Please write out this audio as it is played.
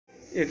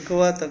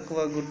ఎక్కువ తక్కువ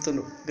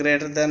గుర్తులు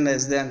గ్రేటర్ దాన్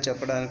లెస్ దాన్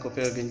చెప్పడానికి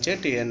ఉపయోగించే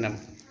TLM.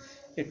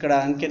 ఇక్కడ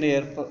అంకెలు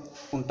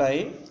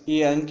ఉంటాయి. ఈ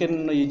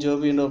అంకెను ఈ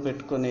జోబీలో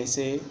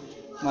పెట్టుకొనేసి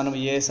మనం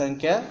ఏ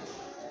సంఖ్య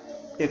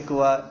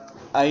ఎక్కువ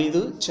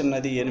 5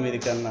 చిన్నది 8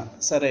 కన్నా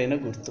సరైన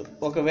గుర్తు.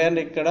 ఒకవేళ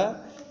ఇక్కడ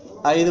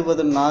 5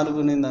 బదులు 4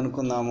 ఉంది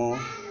అనుకుందాము,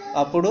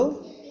 అప్పుడు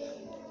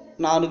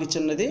 4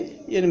 చిన్నది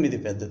 8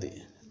 పెద్దది.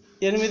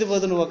 8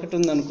 బదులు 1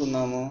 ఉంది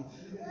అనుకుందాము,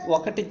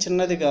 1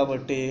 చిన్నది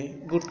కాబట్టి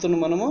గుర్తును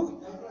మనము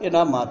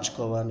ఇలా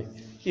మార్చుకోవాలి.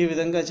 ఈ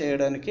విధంగా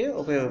చేయడానికి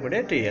ఉపయోగపడే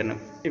TLM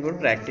ఇప్పుడు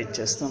ప్రాక్టీస్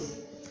చేస్తాం.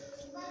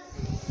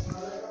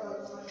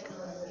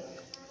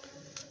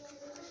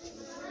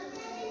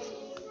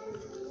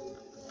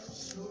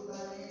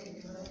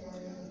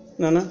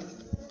 నానా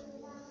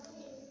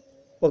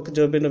ఒక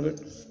జోబీలో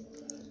పెట్టు,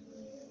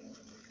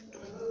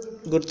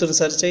 గుర్తును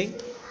సరిచేయి.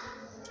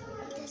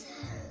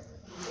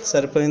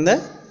 సరిపోయిందా?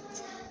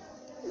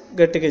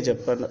 గట్టిగా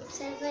చెప్పాలి.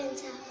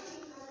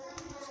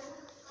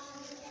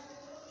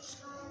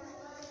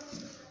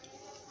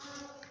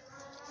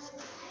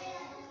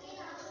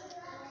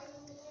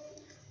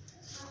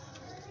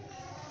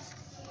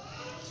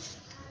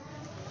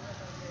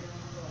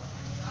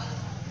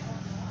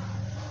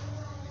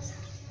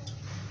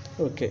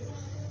 ఓకే.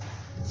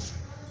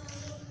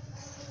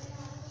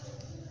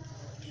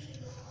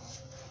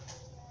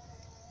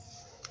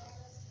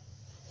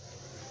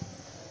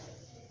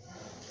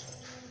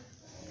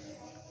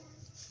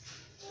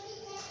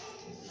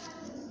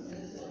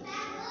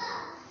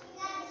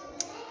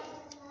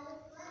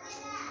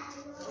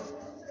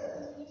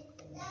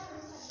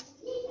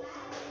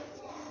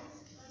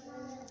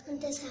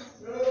 అంతే సార్.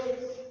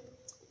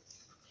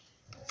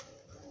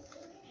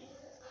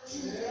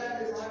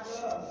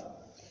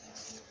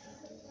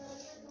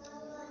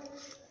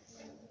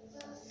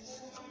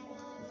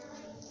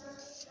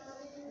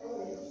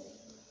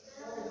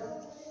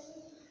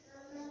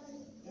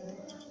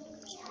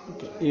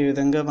 ఈ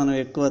విధంగా మనం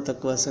ఎక్కువ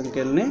తక్కువ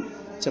సంఖ్యల్ని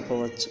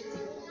చెప్పవచ్చు.